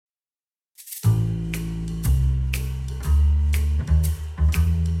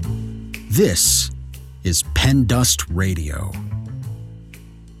This is Pen Dust Radio.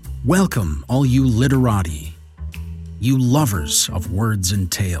 Welcome, all you literati, you lovers of words and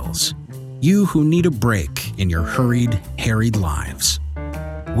tales, you who need a break in your hurried, harried lives.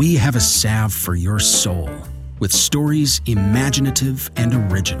 We have a salve for your soul with stories imaginative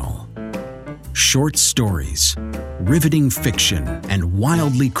and original. Short stories, riveting fiction, and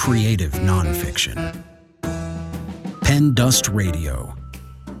wildly creative nonfiction. Pen Dust Radio.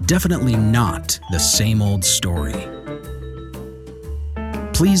 Definitely not the same old story.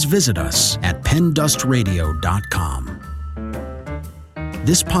 Please visit us at pendustradio.com.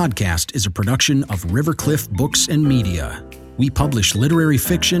 This podcast is a production of Rivercliff Books and Media. We publish literary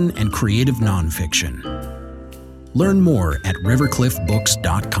fiction and creative nonfiction. Learn more at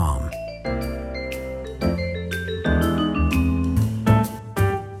rivercliffbooks.com.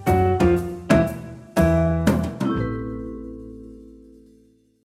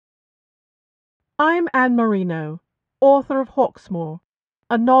 I'm Anne Marino, author of Hawksmoor,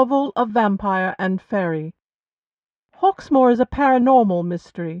 a novel of vampire and fairy. Hawksmoor is a paranormal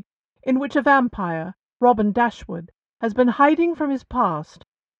mystery in which a vampire, Robin Dashwood, has been hiding from his past,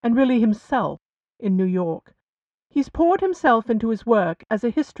 and really himself, in New York. He's poured himself into his work as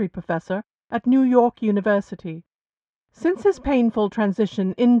a history professor at New York University. Since his painful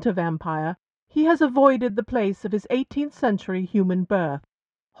transition into vampire, he has avoided the place of his 18th century human birth,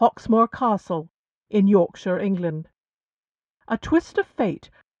 Hawksmoor Castle, in Yorkshire, England. A twist of fate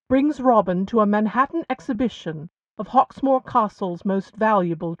brings Robin to a Manhattan exhibition of Hawksmoor Castle's most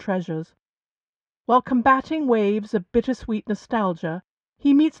valuable treasures. While combating waves of bittersweet nostalgia,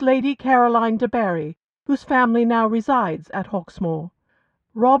 he meets Lady Caroline de Barry, whose family now resides at Hawksmoor.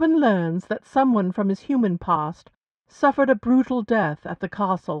 Robin learns that someone from his human past suffered a brutal death at the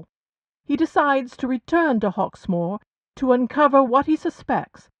castle. He decides to return to Hawksmoor to uncover what he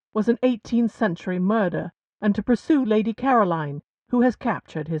suspects was an 18th century murder, and to pursue Lady Caroline, who has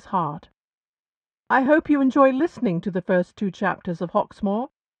captured his heart. I hope you enjoy listening to the first 2 chapters of Hawksmoor.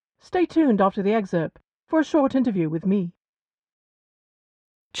 Stay tuned after the excerpt for a short interview with me.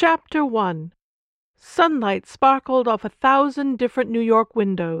 Chapter 1. Sunlight sparkled off 1,000 different New York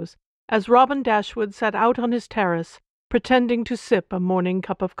windows as Robin Dashwood sat out on his terrace, pretending to sip a morning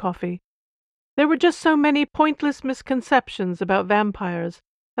cup of coffee. There were just so many pointless misconceptions about vampires,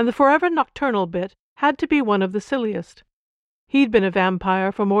 and the forever nocturnal bit had to be one of the silliest. He'd been a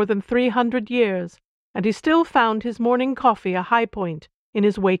vampire for more than 300 years, and he still found his morning coffee a high point in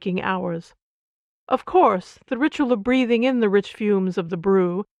his waking hours. Of course, the ritual of breathing in the rich fumes of the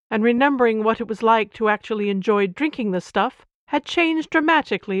brew and remembering what it was like to actually enjoy drinking the stuff had changed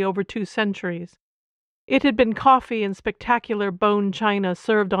dramatically over 2 centuries. It had been coffee in spectacular bone china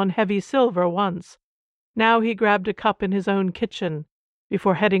served on heavy silver once. Now he grabbed a cup in his own kitchen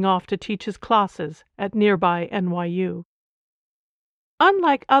before heading off to teach his classes at nearby NYU.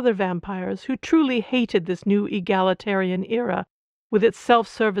 Unlike other vampires who truly hated this new egalitarian era, with its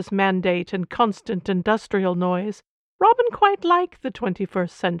self-service mandate and constant industrial noise, Robin quite liked the 21st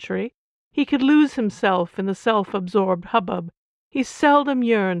century. He could lose himself in the self-absorbed hubbub. He seldom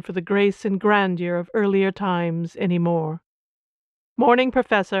yearned for the grace and grandeur of earlier times any more. "Morning,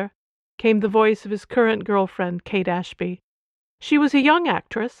 Professor," came the voice of his current girlfriend, Kate Ashby. She was a young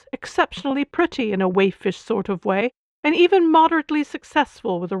actress, exceptionally pretty in a waifish sort of way, and even moderately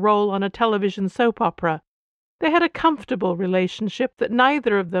successful with a role on a television soap opera. They had a comfortable relationship that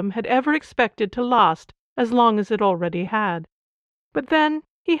neither of them had ever expected to last as long as it already had. But then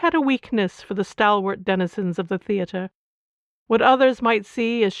he had a weakness for the stalwart denizens of the theatre. What others might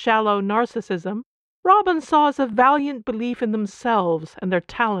see as shallow narcissism, Robin saw as a valiant belief in themselves and their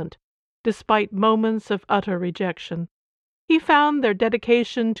talent, despite moments of utter rejection. He found their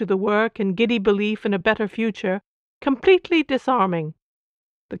dedication to the work and giddy belief in a better future completely disarming.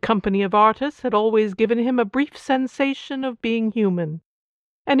 The company of artists had always given him a brief sensation of being human,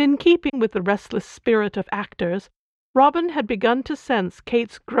 and in keeping with the restless spirit of actors, Robin had begun to sense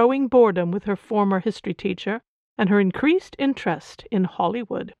Kate's growing boredom with her former history teacher and her increased interest in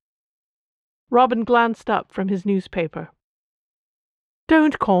Hollywood. Robin glanced up from his newspaper.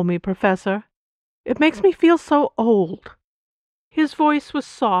 "Don't call me Professor. It makes me feel so old." His voice was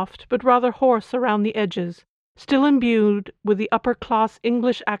soft but rather hoarse around the edges, still imbued with the upper-class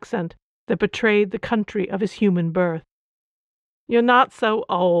English accent that betrayed the country of his human birth. "You're not so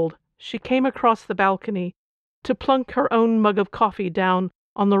old." She came across the balcony to plunk her own mug of coffee down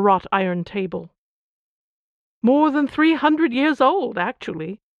on the wrought iron table. "More than 300 years old,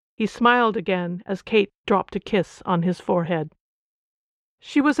 actually." He smiled again as Kate dropped a kiss on his forehead.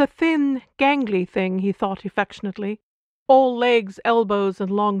 She was a thin, gangly thing, he thought affectionately, all legs, elbows, and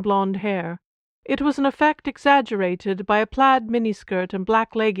long blonde hair. It was an effect exaggerated by a plaid miniskirt and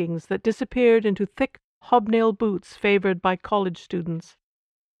black leggings that disappeared into thick hobnail boots favored by college students.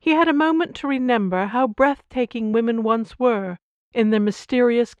 He had a moment to remember how breathtaking women once were, in their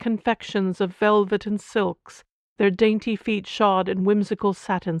mysterious confections of velvet and silks, their dainty feet shod in whimsical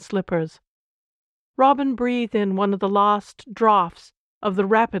satin slippers. Robin breathed in one of the last draughts of the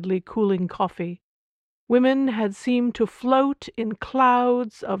rapidly cooling coffee. Women had seemed to float in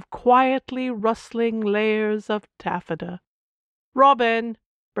clouds of quietly rustling layers of taffeta. "Robin,"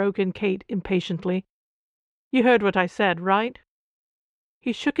 broke in Kate impatiently, "you heard what I said, right?"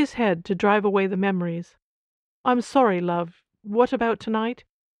 He shook his head to drive away the memories. "I'm sorry, love. What about tonight?"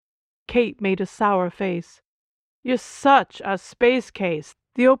 Kate made a sour face. "You're such a space case.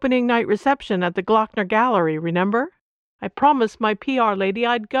 The opening night reception at the Glockner Gallery, remember? I promised my PR lady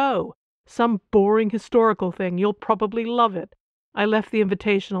I'd go. Some boring historical thing. You'll probably love it. I left the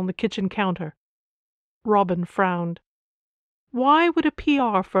invitation on the kitchen counter." Robin frowned. Why would a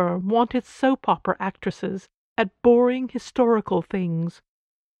PR firm want its soap opera actresses at boring historical things?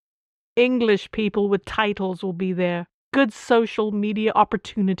 "English people with titles will be there. Good social media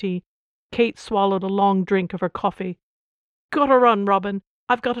opportunity." Kate swallowed a long drink of her coffee. "Gotta run, Robin.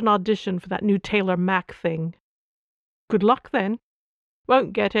 I've got an audition for that new Taylor Mac thing." "Good luck, then."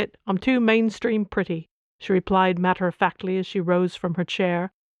 "Won't get it. I'm too mainstream pretty," she replied matter-of-factly as she rose from her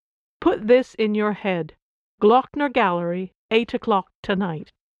chair. "Put this in your head. Glockner Gallery, 8 o'clock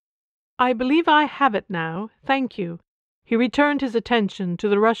tonight." "I believe I have it now, thank you." He returned his attention to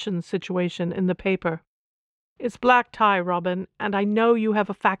the Russian situation in the paper. "It's black tie, Robin, and I know you have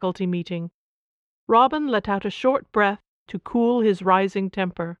a faculty meeting." Robin let out a short breath to cool his rising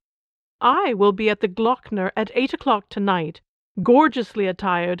temper. "I will be at the Glockner at 8 o'clock tonight, gorgeously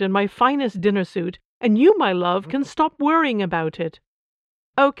attired in my finest dinner suit, and you, my love, can stop worrying about it."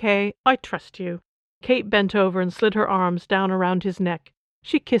 "Okay, I trust you." Kate bent over and slid her arms down around his neck.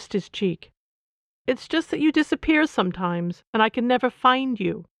 She kissed his cheek. "It's just that you disappear sometimes, and I can never find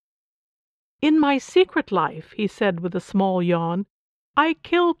you." "In my secret life," he said with a small yawn, "I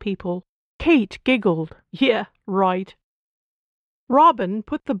kill people." Kate giggled. "Yeah, right." Robin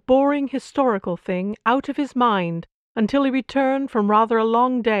put the boring historical thing out of his mind until he returned from rather a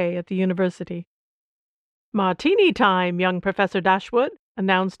long day at the university. "Martini time, young Professor Dashwood,"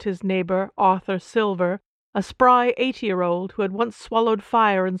 announced his neighbor Arthur Silver, a spry 80-year-old who had once swallowed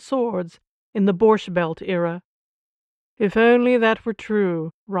fire and swords in the Borscht Belt era. "If only that were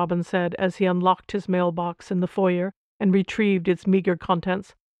true," Robin said as he unlocked his mailbox in the foyer and retrieved its meager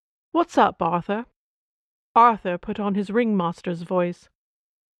contents. "What's up, Arthur?" Arthur put on his ringmaster's voice.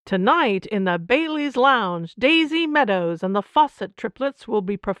 "Tonight in the Bailey's Lounge, Daisy Meadows and the Fawcett triplets will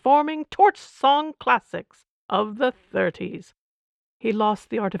be performing torch song classics of the 30s. He lost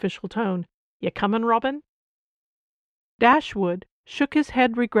the artificial tone. "You comin', Robin?" Dashwood shook his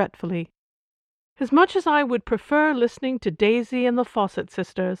head regretfully. "As much as I would prefer listening to Daisy and the Fawcett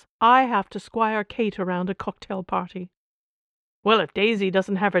sisters, I have to squire Kate around a cocktail party." "Well, if Daisy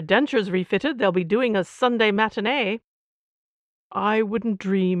doesn't have her dentures refitted, they'll be doing a Sunday matinee." "I wouldn't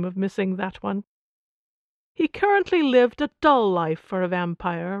dream of missing that one." He currently lived a dull life for a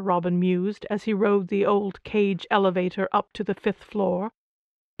vampire, Robin mused as he rode the old cage elevator up to the 5th floor,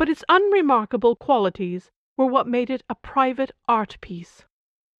 but its unremarkable qualities were what made it a private art piece.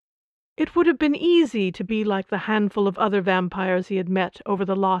 It would have been easy to be like the handful of other vampires he had met over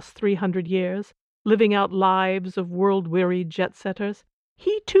the last 300 years, living out lives of world-weary jet-setters.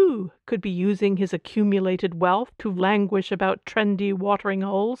 He, too, could be using his accumulated wealth to languish about trendy watering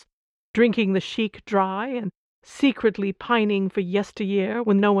holes, drinking the chic dry, and secretly pining for yesteryear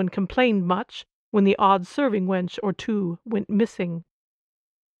when no one complained much, when the odd serving wench or two went missing.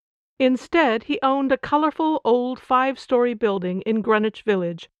 Instead, he owned a colorful old 5-story building in Greenwich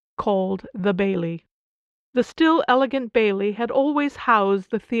Village called the Bailey. The still elegant Bailey had always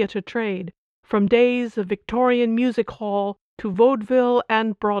housed the theatre trade, from days of Victorian music hall to vaudeville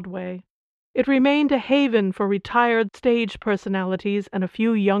and Broadway. It remained a haven for retired stage personalities and a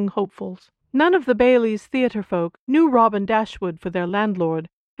few young hopefuls. None of the Bailey's theatre folk knew Robin Dashwood for their landlord,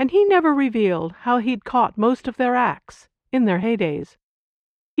 and he never revealed how he'd caught most of their acts in their heydays.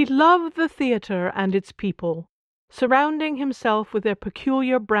 He loved the theatre and its people, surrounding himself with their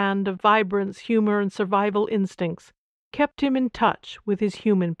peculiar brand of vibrance, humor, and survival instincts kept him in touch with his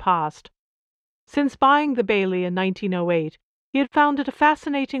human past. Since buying the Bailey in 1908, he had found it a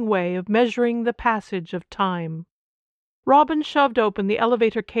fascinating way of measuring the passage of time. Robin shoved open the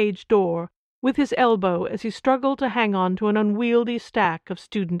elevator cage door with his elbow as he struggled to hang on to an unwieldy stack of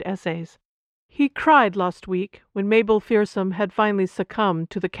student essays. He cried last week when Mabel Fearsome had finally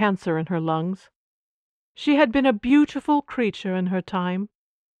succumbed to the cancer in her lungs. She had been a beautiful creature in her time.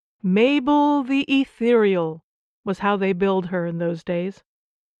 Mabel the Ethereal was how they billed her in those days.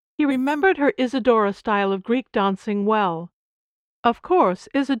 He remembered her Isadora style of Greek dancing well. Of course,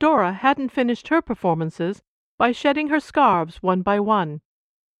 Isadora hadn't finished her performances by shedding her scarves one by one.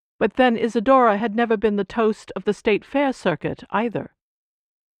 But then Isadora had never been the toast of the state fair circuit either.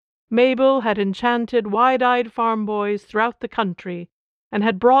 Mabel had enchanted wide-eyed farm boys throughout the country, and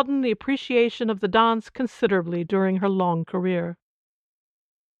had broadened the appreciation of the dance considerably during her long career.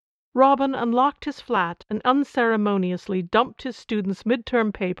 Robin unlocked his flat and unceremoniously dumped his students'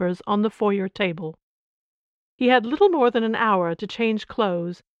 midterm papers on the foyer table. He had little more than an hour to change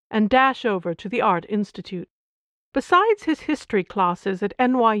clothes and dash over to the Art Institute. Besides his history classes at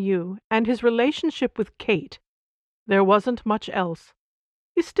NYU and his relationship with Kate, there wasn't much else.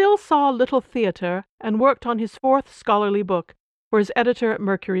 He still saw little theater and worked on his 4th scholarly book for his editor at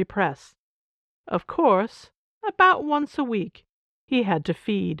Mercury Press. Of course, about once a week, he had to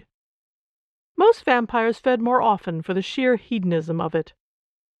feed. Most vampires fed more often for the sheer hedonism of it.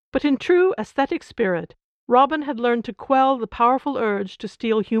 But in true aesthetic spirit, Robin had learned to quell the powerful urge to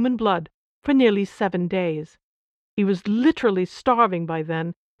steal human blood for nearly 7 days. He was literally starving by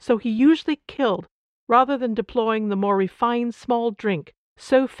then, so he usually killed rather than deploying the more refined small drink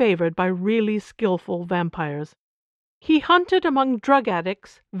so favored by really skillful vampires. He hunted among drug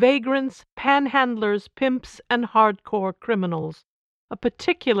addicts, vagrants, panhandlers, pimps, and hardcore criminals, a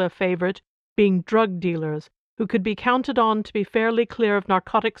particular favorite being drug dealers, who could be counted on to be fairly clear of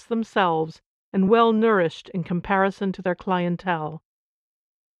narcotics themselves and well-nourished in comparison to their clientele.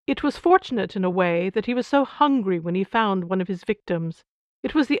 It was fortunate in a way that he was so hungry when he found one of his victims.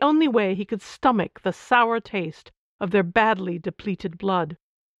 It was the only way he could stomach the sour taste of their badly depleted blood.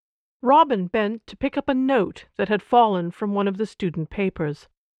 Robin bent to pick up a note that had fallen from one of the student papers.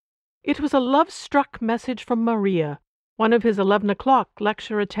 It was a love-struck message from Maria, one of his 11 o'clock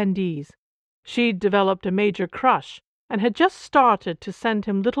lecture attendees. She'd developed a major crush and had just started to send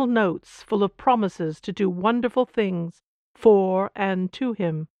him little notes full of promises to do wonderful things for and to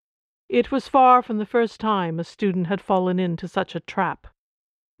him. It was far from the first time a student had fallen into such a trap.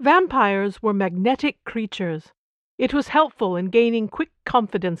 Vampires were magnetic creatures. It was helpful in gaining quick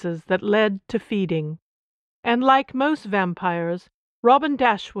confidences that led to feeding. And like most vampires, Robin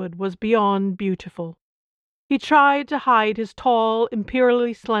Dashwood was beyond beautiful. He tried to hide his tall,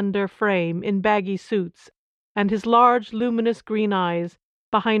 imperially slender frame in baggy suits and his large, luminous green eyes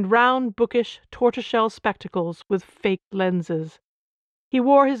behind round, bookish, tortoiseshell spectacles with fake lenses. He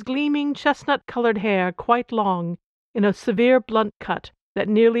wore his gleaming, chestnut-colored hair quite long, in a severe blunt cut that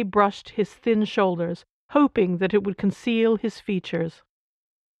nearly brushed his thin shoulders, hoping that it would conceal his features.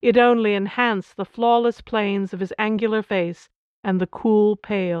 It only enhanced the flawless planes of his angular face and the cool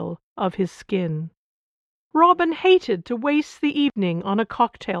pale of his skin. Robin hated to waste the evening on a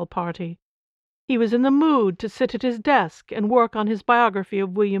cocktail party. He was in the mood to sit at his desk and work on his biography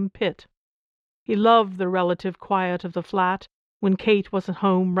of William Pitt. He loved the relative quiet of the flat, when Kate wasn't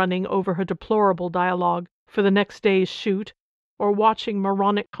home running over her deplorable dialogue for the next day's shoot, or watching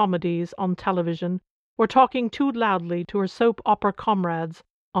moronic comedies on television, or talking too loudly to her soap opera comrades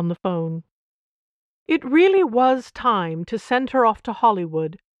on the phone. It really was time to send her off to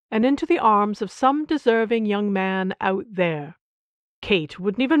Hollywood and into the arms of some deserving young man out there. Kate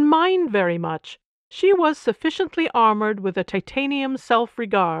wouldn't even mind very much. She was sufficiently armored with a titanium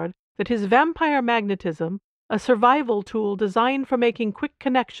self-regard that his vampire magnetism, a survival tool designed for making quick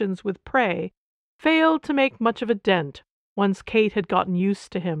connections with prey, failed to make much of a dent once Kate had gotten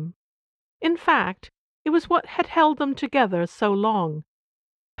used to him. In fact, it was what had held them together so long.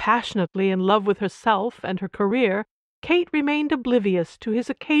 Passionately in love with herself and her career, Kate remained oblivious to his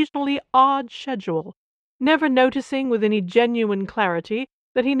occasionally odd schedule, never noticing with any genuine clarity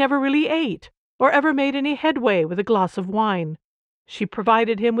that he never really ate, or ever made any headway with a glass of wine. She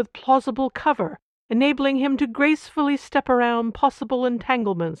provided him with plausible cover, enabling him to gracefully step around possible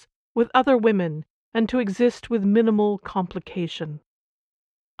entanglements with other women and to exist with minimal complication.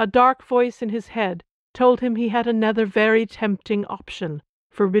 A dark voice in his head told him he had another very tempting option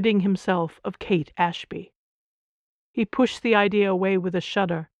for ridding himself of Kate Ashby. He pushed the idea away with a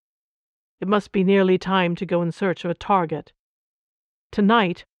shudder. It must be nearly time to go in search of a target.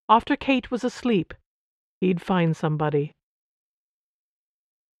 Tonight, after Kate was asleep, he'd find somebody.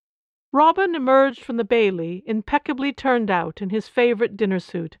 Robin emerged from the Bailey impeccably turned out in his favorite dinner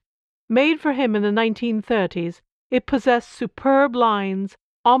suit. Made for him in the 1930s, it possessed superb lines,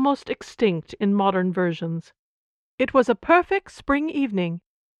 almost extinct in modern versions. It was a perfect spring evening,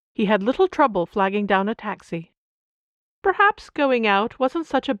 He had little trouble flagging down a taxi. Perhaps going out wasn't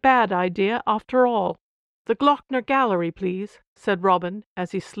such a bad idea after all. "The Glockner Gallery, please," said Robin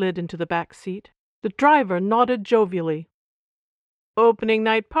as he slid into the back seat. The driver nodded jovially. "Opening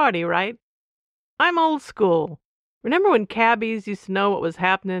night party, right? I'm old school. Remember when cabbies used to know what was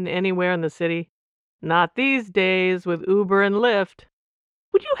happening anywhere in the city? Not these days with Uber and Lyft.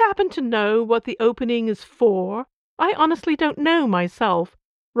 Would you happen to know what the opening is for? I honestly don't know myself."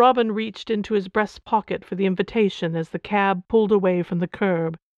 Robin reached into his breast pocket for the invitation as the cab pulled away from the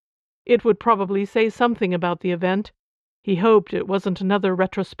curb. It would probably say something about the event. He hoped it wasn't another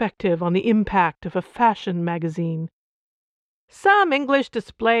retrospective on the impact of a fashion magazine. "Some English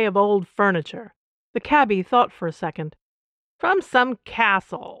display of old furniture." The cabbie thought for a second. "From some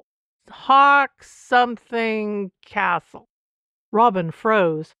castle. Hawk something castle." Robin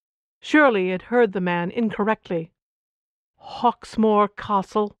froze. Surely he had heard the man incorrectly. "Hawksmoor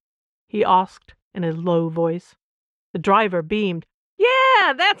Castle?" he asked in a low voice. The driver beamed.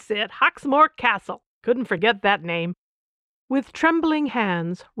 "Yeah, that's it, Hawksmoor Castle. Couldn't forget that name." With trembling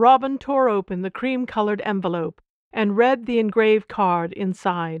hands, Robin tore open the cream-colored envelope and read the engraved card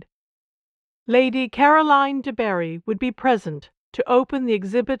inside. Lady Caroline de Barry would be present to open the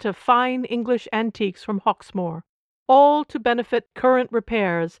exhibit of fine English antiques from Hawksmoor, all to benefit current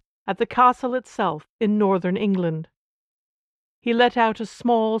repairs at the castle itself in northern England. He let out a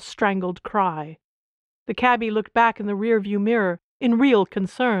small, strangled cry. The cabbie looked back in the rear-view mirror in real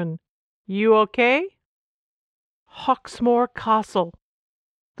concern. "You okay?" Hawksmoor Castle.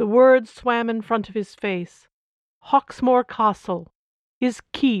 The words swam in front of his face. Hawksmoor Castle. His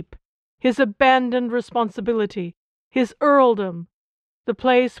keep. His abandoned responsibility. His earldom. The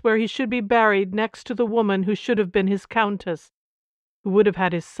place where he should be buried next to the woman who should have been his countess, who would have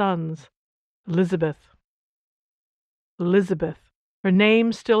had his sons. Elizabeth. Elizabeth. Her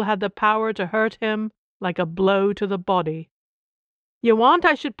name still had the power to hurt him like a blow to the body. "You want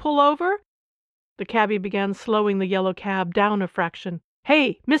I should pull over?" The cabbie began slowing the yellow cab down a fraction.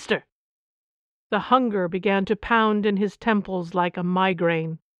 "Hey, mister!" The hunger began to pound in his temples like a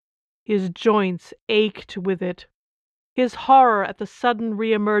migraine. His joints ached with it. His horror at the sudden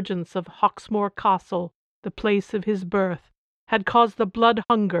re-emergence of Hawksmoor Castle, the place of his birth, had caused the blood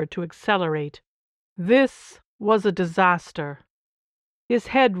hunger to accelerate. This was a disaster. His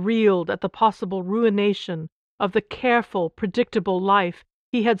head reeled at the possible ruination of the careful, predictable life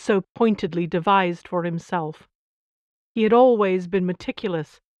he had so pointedly devised for himself. He had always been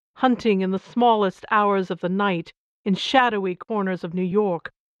meticulous, hunting in the smallest hours of the night, in shadowy corners of New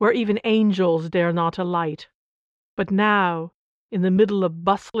York, where even angels dare not alight. But now, in the middle of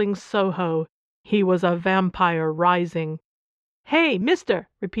bustling Soho, he was a vampire rising. "Hey, mister,"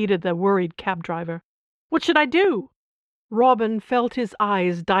 repeated the worried cab driver. "What should I do?" Robin felt his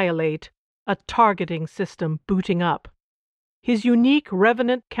eyes dilate, a targeting system booting up. His unique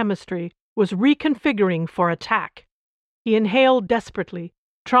revenant chemistry was reconfiguring for attack. He inhaled desperately,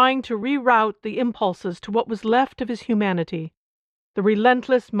 trying to reroute the impulses to what was left of his humanity. The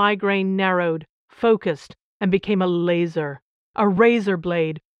relentless migraine narrowed, focused, and became a laser, a razor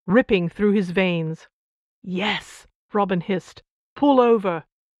blade ripping through his veins. "Yes," Robin hissed. "Pull over."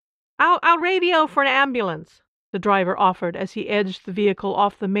 I'll radio for an ambulance," the driver offered as he edged the vehicle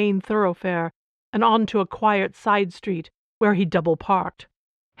off the main thoroughfare and onto a quiet side street where he double-parked.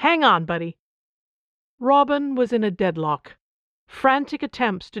 "Hang on, buddy." Robin was in a deadlock. Frantic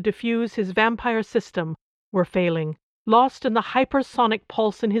attempts to diffuse his vampire system were failing, lost in the hypersonic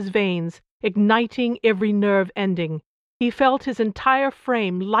pulse in his veins, igniting every nerve ending. He felt his entire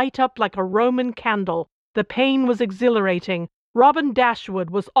frame light up like a Roman candle. The pain was exhilarating. Robin Dashwood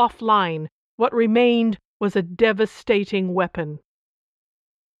was offline. What remained was a devastating weapon.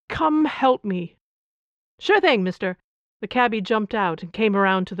 "Come help me." "Sure thing, mister." The cabbie jumped out and came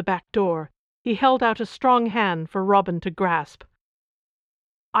around to the back door. He held out a strong hand for Robin to grasp.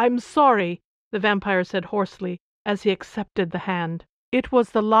 "I'm sorry," the vampire said hoarsely as he accepted the hand. It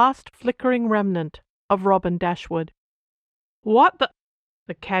was the last flickering remnant of Robin Dashwood. "What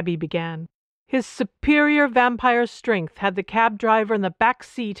the cabbie began. His superior vampire strength had the cab driver in the back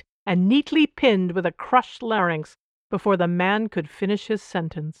seat and neatly pinned with a crushed larynx before the man could finish his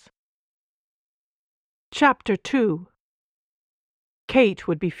sentence. Chapter 2. Kate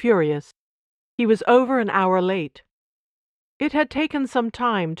would be furious. He was over an hour late. It had taken some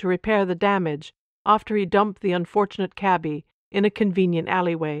time to repair the damage after he dumped the unfortunate cabbie in a convenient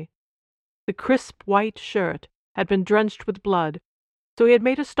alleyway. The crisp white shirt had been drenched with blood, so he had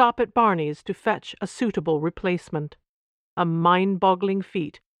made a stop at Barney's to fetch a suitable replacement. A mind-boggling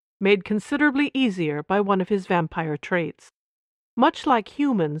feat, made considerably easier by one of his vampire traits. Much like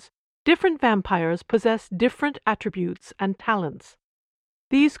humans, different vampires possess different attributes and talents.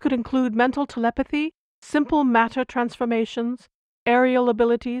 These could include mental telepathy, simple matter transformations, aerial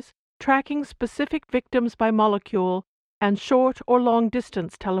abilities, tracking specific victims by molecule, and short or long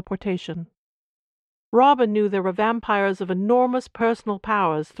distance teleportation. Robin knew there were vampires of enormous personal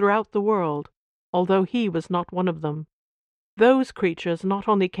powers throughout the world, although he was not one of them. Those creatures not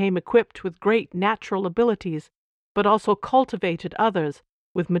only came equipped with great natural abilities, but also cultivated others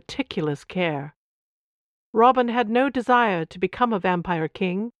with meticulous care. Robin had no desire to become a vampire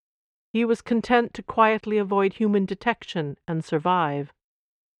king. He was content to quietly avoid human detection and survive.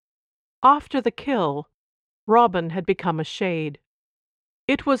 After the kill, Robin had become a shade.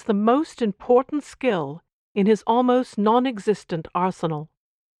 It was the most important skill in his almost non-existent arsenal.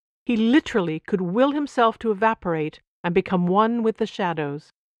 He literally could will himself to evaporate and become one with the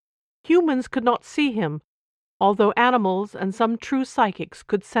shadows. Humans could not see him, although animals and some true psychics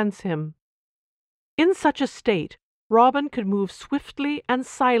could sense him. In such a state, Robin could move swiftly and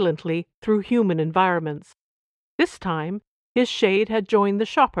silently through human environments. This time, his shade had joined the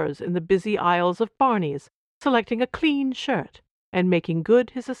shoppers in the busy aisles of Barney's, selecting a clean shirt and making good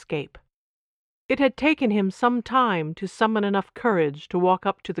his escape. It had taken him some time to summon enough courage to walk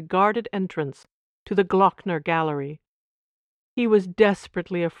up to the guarded entrance to the Glockner Gallery. He was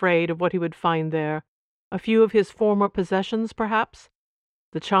desperately afraid of what he would find there. A few of his former possessions, perhaps?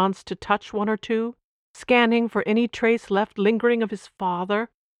 The chance to touch one or two? Scanning for any trace left lingering of his father?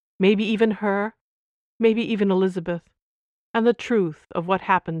 Maybe even her? Maybe even Elizabeth? And the truth of what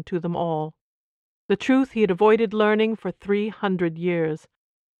happened to them all. The truth he had avoided learning for 300 years.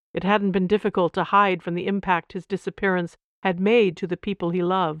 It hadn't been difficult to hide from the impact his disappearance had made to the people he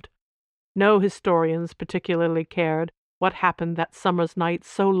loved. No historians particularly cared what happened that summer's night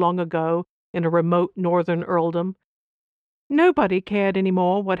so long ago in a remote northern earldom. Nobody cared any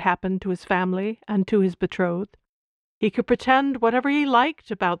more what happened to his family and to his betrothed. He could pretend whatever he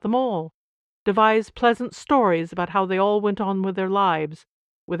liked about them all, devise pleasant stories about how they all went on with their lives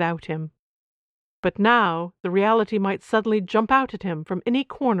without him. But now the reality might suddenly jump out at him from any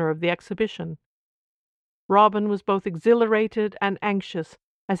corner of the exhibition. Robin was both exhilarated and anxious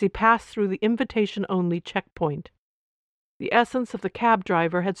as he passed through the invitation-only checkpoint. The essence of the cab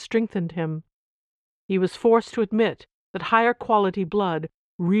driver had strengthened him. He was forced to admit that higher quality blood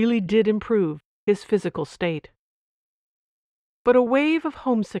really did improve his physical state. But a wave of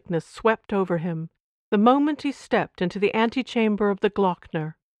homesickness swept over him the moment he stepped into the antechamber of the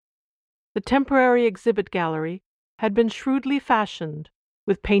Glockner. The temporary exhibit gallery had been shrewdly fashioned,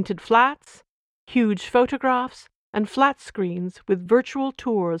 with painted flats, huge photographs, and flat screens with virtual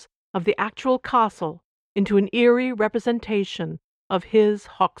tours of the actual castle into an eerie representation of his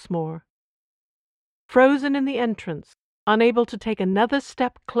Hawksmoor. Frozen in the entrance, unable to take another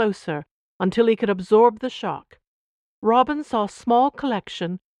step closer until he could absorb the shock, Robin saw a small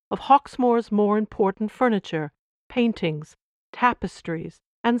collection of Hawksmoor's more important furniture, paintings, tapestries,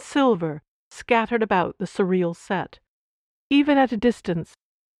 and silver scattered about the surreal set. Even at a distance,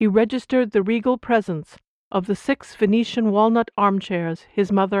 he registered the regal presence of the 6 Venetian walnut armchairs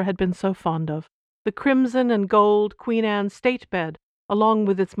his mother had been so fond of, the crimson and gold Queen Anne state bed, along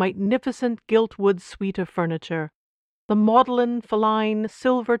with its magnificent gilt wood suite of furniture, the maudlin, feline,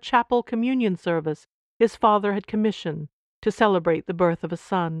 silver chapel communion service his father had commissioned to celebrate the birth of a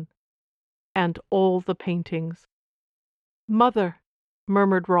son, and all the paintings. "Mother,"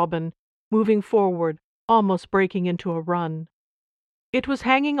 murmured Robin, moving forward, almost breaking into a run. It was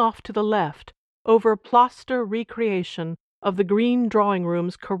hanging off to the left, over a plaster recreation of the green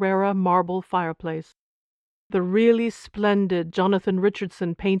drawing-room's Carrara marble fireplace. The really splendid Jonathan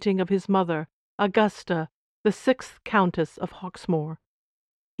Richardson painting of his mother, Augusta, the 6th Countess of Hawksmoor.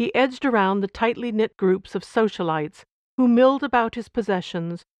 He edged around the tightly knit groups of socialites who milled about his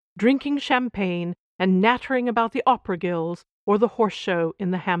possessions, drinking champagne and nattering about the opera guilds or the horse show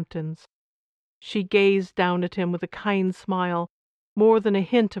in the Hamptons. She gazed down at him with a kind smile, more than a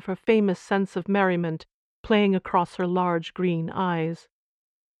hint of her famous sense of merriment playing across her large green eyes.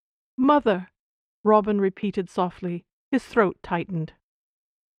 "Mother," Robin repeated softly, his throat tightened.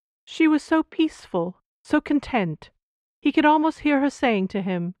 She was so peaceful, so content. He could almost hear her saying to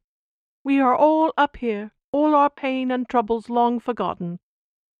him, "We are all up here, all our pain and troubles long forgotten.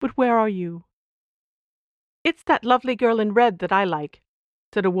 But where are you?" "It's that lovely girl in red that I like,"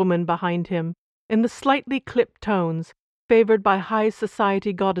 said a woman behind him, in the slightly clipped tones favored by high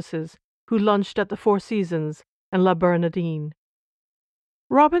society goddesses who lunched at the Four Seasons and La Bernardine.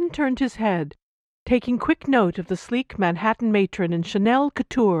 Robin turned his head, taking quick note of the sleek Manhattan matron in Chanel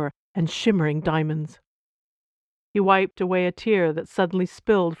couture and shimmering diamonds. He wiped away a tear that suddenly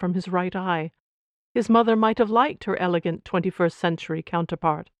spilled from his right eye. His mother might have liked her elegant 21st century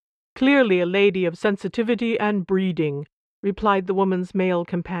counterpart. "Clearly a lady of sensitivity and breeding," replied the woman's male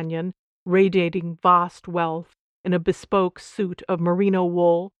companion, radiating vast wealth in a bespoke suit of merino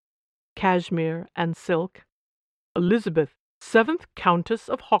wool, cashmere, and silk. "Elizabeth, 7th Countess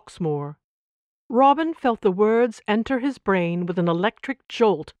of Hawksmoor." Robin felt the words enter his brain with an electric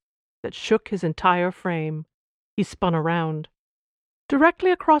jolt that shook his entire frame. He spun around.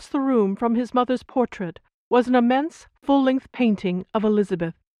 Directly across the room from his mother's portrait was an immense full-length painting of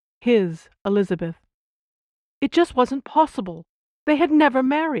Elizabeth, his Elizabeth. It just wasn't possible. They had never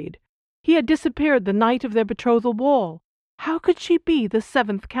married. He had disappeared the night of their betrothal ball. How could she be the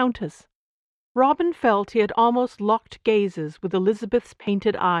 7th Countess? Robin felt he had almost locked gazes with Elizabeth's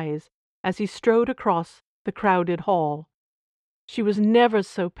painted eyes as he strode across the crowded hall. She was never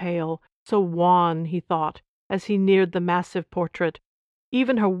so pale, so wan, he thought, as he neared the massive portrait.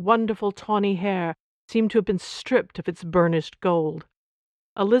 Even her wonderful tawny hair seemed to have been stripped of its burnished gold.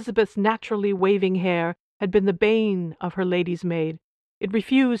 Elizabeth's naturally waving hair had been the bane of her lady's maid. It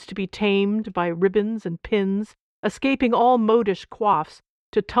refused to be tamed by ribbons and pins, escaping all modish coifs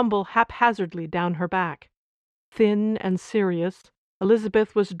to tumble haphazardly down her back. Thin and serious,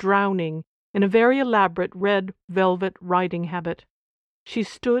 Elizabeth was drowning in a very elaborate red velvet riding habit. She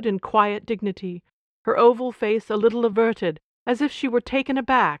stood in quiet dignity, her oval face a little averted, as if she were taken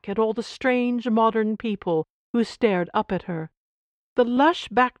aback at all the strange modern people who stared up at her. The lush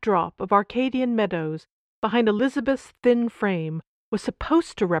backdrop of Arcadian meadows behind Elizabeth's thin frame was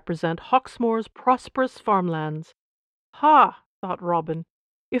supposed to represent Hawksmoor's prosperous farmlands. Ha, thought Robin,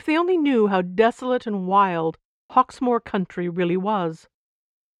 if they only knew how desolate and wild Hawksmoor country really was.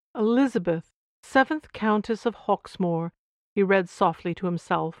 Elizabeth, 7th Countess of Hawksmoor, he read softly to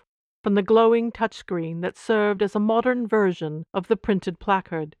himself, from the glowing touchscreen that served as a modern version of the printed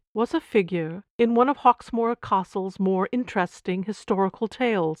placard, was a figure in one of Hawksmoor Castle's more interesting historical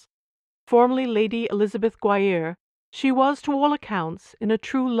tales. Formerly Lady Elizabeth Guayere, she was to all accounts in a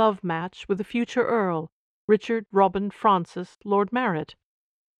true love match with the future Earl, Richard Robin Francis, Lord Marret.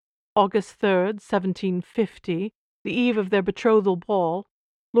 August 3rd, 1750, the eve of their betrothal ball,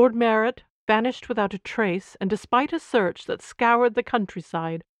 Lord Marret vanished without a trace, and despite a search that scoured the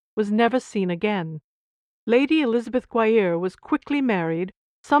countryside, was never seen again. Lady Elizabeth Guayere was quickly married,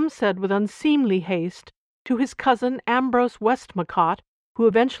 some said with unseemly haste, to his cousin Ambrose Westmacott, who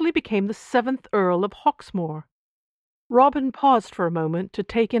eventually became the 7th Earl of Hawksmoor. Robin paused for a moment to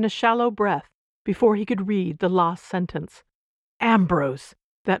take in a shallow breath before he could read the last sentence. Ambrose!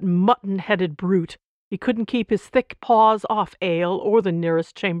 That mutton-headed brute! He couldn't keep his thick paws off ale or the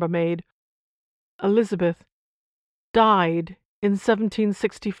nearest chambermaid. Elizabeth died in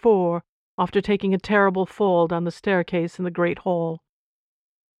 1764 after taking a terrible fall down the staircase in the great hall.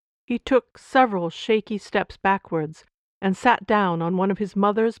 He took several shaky steps backwards and sat down on one of his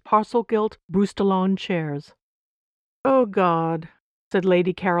mother's parcel-gilt Brustolon chairs. "Oh, God," said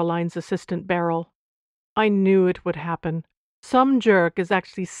Lady Caroline's assistant Beryl. "I knew it would happen. Some jerk is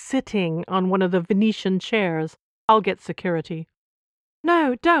actually sitting on one of the Venetian chairs. I'll get security."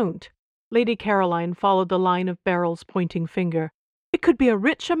 "No, don't." Lady Caroline followed the line of Beryl's pointing finger. "It could be a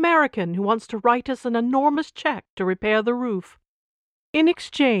rich American who wants to write us an enormous check to repair the roof, in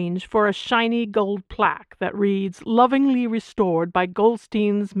exchange for a shiny gold plaque that reads, 'Lovingly restored by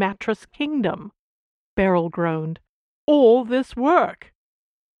Goldstein's Mattress Kingdom.'" Beryl groaned. "All this work!"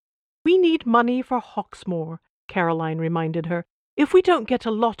 "We need money for Hawksmoor," Caroline reminded her. "If we don't get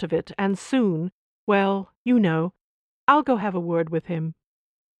a lot of it, and soon, well, you know, I'll go have a word with him."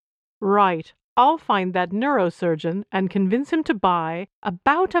 "Right. I'll find that neurosurgeon and convince him to buy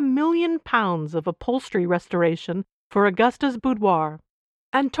about £1 million of upholstery restoration for Augusta's boudoir.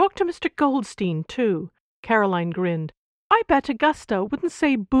 And talk to Mr. Goldstein, too." Caroline grinned. "I bet Augusta wouldn't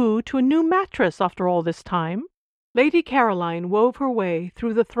say boo to a new mattress after all this time." Lady Caroline wove her way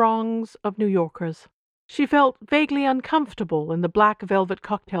through the throngs of New Yorkers. She felt vaguely uncomfortable in the black velvet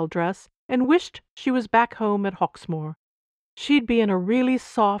cocktail dress and wished she was back home at Hawksmoor. She'd be in a really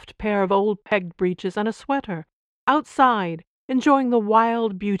soft pair of old pegged breeches and a sweater, outside, enjoying the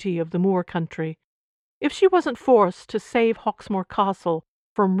wild beauty of the moor country. If she wasn't forced to save Hawksmoor Castle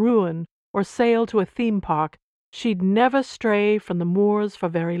from ruin or sail to a theme park, she'd never stray from the moors for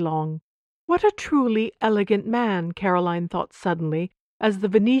very long. What a truly elegant man, Caroline thought suddenly, as the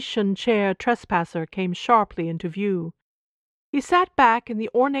Venetian chair trespasser came sharply into view. He sat back in the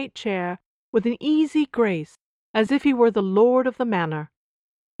ornate chair with an easy grace, as if he were the lord of the manor.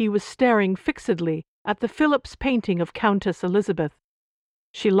 He was staring fixedly at the Phillips painting of Countess Elizabeth.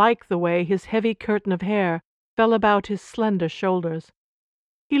 She liked the way his heavy curtain of hair fell about his slender shoulders.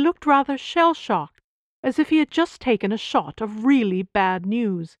 He looked rather shell-shocked, as if he had just taken a shot of really bad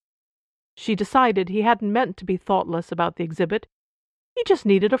news. She decided he hadn't meant to be thoughtless about the exhibit. He just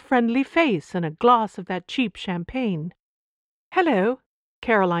needed a friendly face and a glass of that cheap champagne. "Hello,"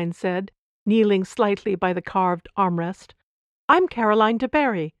 Caroline said, kneeling slightly by the carved armrest. "I'm Caroline de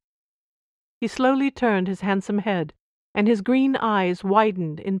Barry." He slowly turned his handsome head, and his green eyes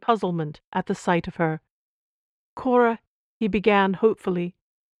widened in puzzlement at the sight of her. "Cora," he began hopefully,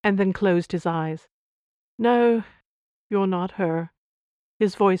 and then closed his eyes. "No, you're not her."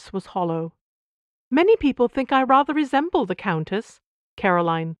 His voice was hollow. "Many people think I rather resemble the Countess,"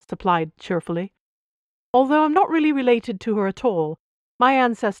 Caroline supplied cheerfully. "Although I'm not really related to her at all. My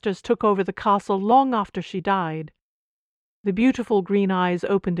ancestors took over the castle long after she died." The beautiful green eyes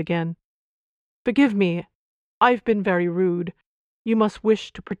opened again. "Forgive me, I've been very rude. You must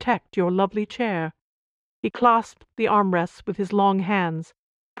wish to protect your lovely chair." He clasped the armrests with his long hands,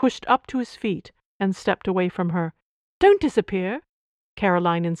 pushed up to his feet, and stepped away from her. "Don't disappear,"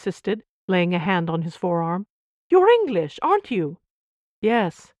 Caroline insisted, laying a hand on his forearm. "You're English, aren't you?"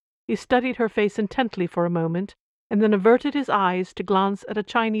 "Yes." He studied her face intently for a moment, and then averted his eyes to glance at a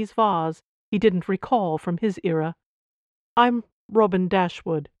Chinese vase he didn't recall from his era. "I'm Robin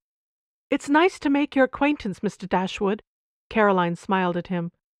Dashwood." "It's nice to make your acquaintance, Mr. Dashwood." Caroline smiled at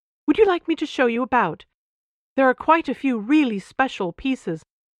him. "Would you like me to show you about? There are quite a few really special pieces.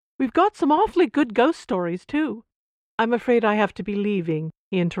 We've got some awfully good ghost stories, too." "I'm afraid I have to be leaving,"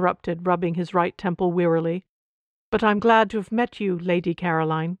 he interrupted, rubbing his right temple wearily. "But I'm glad to have met you, Lady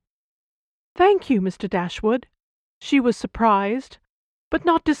Caroline." "Thank you, Mr. Dashwood." She was surprised, but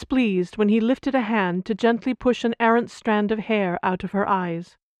not displeased when he lifted a hand to gently push an errant strand of hair out of her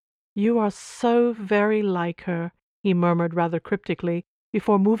eyes. "You are so very like her," he murmured rather cryptically,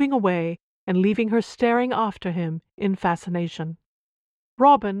 before moving away and leaving her staring after him in fascination.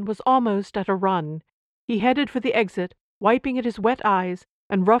 Robin was almost at a run. He headed for the exit, wiping at his wet eyes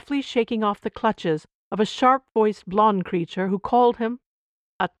and roughly shaking off the clutches of a sharp-voiced blonde creature who called him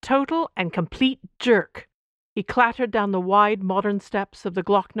a total and complete jerk. He clattered down the wide modern steps of the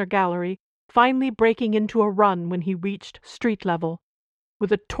Glockner Gallery, finally breaking into a run when he reached street level.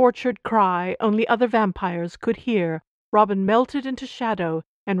 With a tortured cry only other vampires could hear, Robin melted into shadow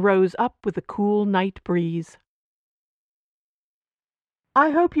and rose up with the cool night breeze.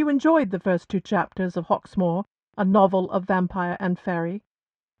 I hope you enjoyed the first 2 chapters of Hawksmoor, a novel of vampire and fairy.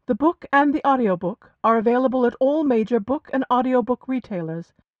 The book and the audiobook are available at all major book and audiobook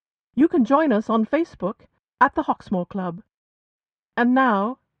retailers. You can join us on Facebook at the Hawksmoor Club. And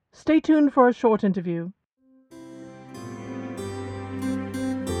now, stay tuned for a short interview.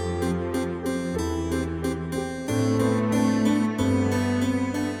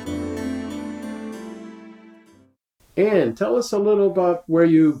 Anne, tell us a little about where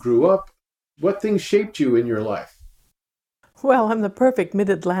you grew up. What things shaped you in your life? Well, I'm the perfect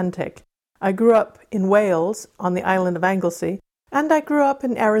mid-Atlantic. I grew up in Wales, on the island of Anglesey, and I grew up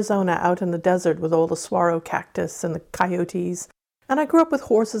in Arizona out in the desert with all the saguaro cactus and the coyotes, and I grew up with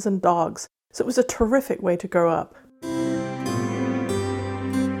horses and dogs, so it was a terrific way to grow up.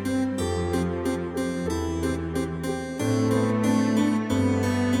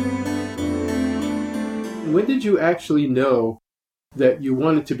 When did you actually know that you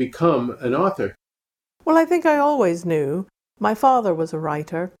wanted to become an author? Well, I think I always knew. My father was a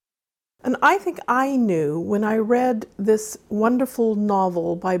writer. And I think I knew when I read this wonderful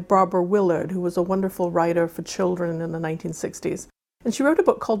novel by Barbara Willard, who was a wonderful writer for children in the 1960s. And she wrote a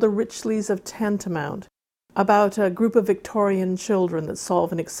book called The Richleys of Tantamount, about a group of Victorian children that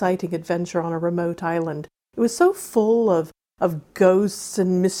solve an exciting adventure on a remote island. It was so full of ghosts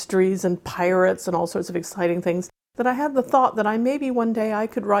and mysteries and pirates and all sorts of exciting things that I had the thought that maybe one day I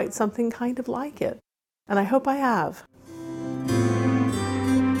could write something kind of like it. And I hope I have.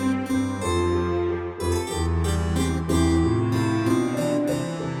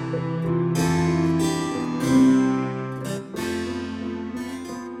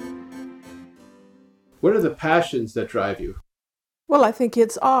 What are the passions that drive you? Well, I think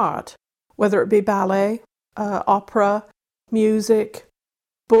it's art, whether it be ballet, opera, music,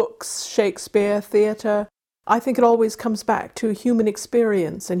 books, Shakespeare, theatre. I think it always comes back to human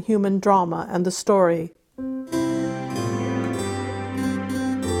experience and human drama and the story.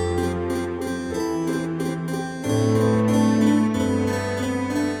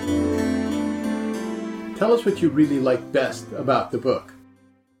 Tell us what you really like best about the book.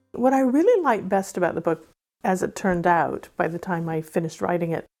 What I really liked best about the book, as it turned out by the time I finished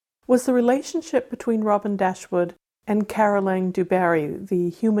writing it, was the relationship between Robin Dashwood and Caroline du Barry, the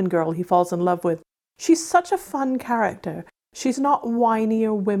human girl he falls in love with. she's such a fun character. She's not whiny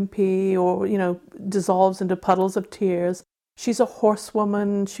or wimpy or, dissolves into puddles of tears. She's a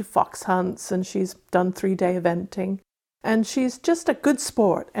horsewoman, she fox hunts, and she's done 3-day eventing. And she's just a good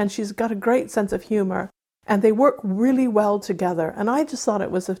sport, and she's got a great sense of humor. And they work really well together, and I just thought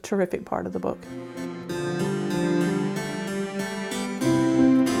it was a terrific part of the book.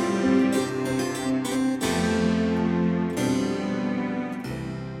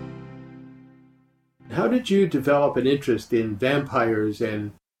 How did you develop an interest in vampires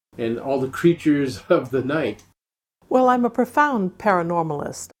and all the creatures of the night? Well, I'm a profound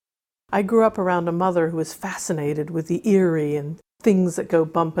paranormalist. I grew up around a mother who was fascinated with the eerie and things that go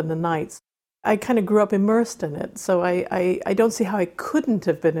bump in the nights. I kind of grew up immersed in it, so I don't see how I couldn't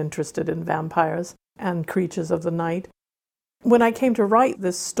have been interested in vampires and creatures of the night. When I came to write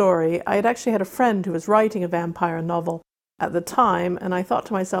this story, I had actually had a friend who was writing a vampire novel at the time, and I thought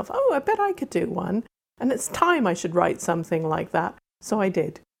to myself, I bet I could do one, and it's time I should write something like that, so I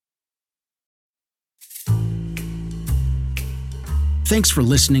did. Thanks for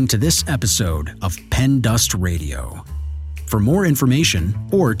listening to this episode of Pen Dust Radio. For more information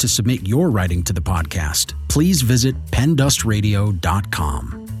or to submit your writing to the podcast, please visit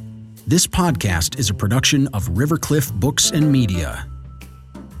pendustradio.com. This podcast is a production of Rivercliff Books and Media.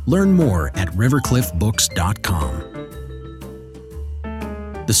 Learn more at rivercliffbooks.com.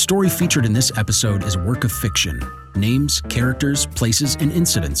 The story featured in this episode is a work of fiction. Names, characters, places, and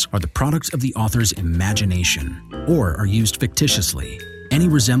incidents are the product of the author's imagination or are used fictitiously. Any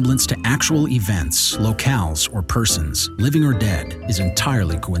resemblance to actual events, locales, or persons, living or dead, is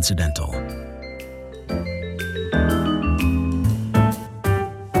entirely coincidental.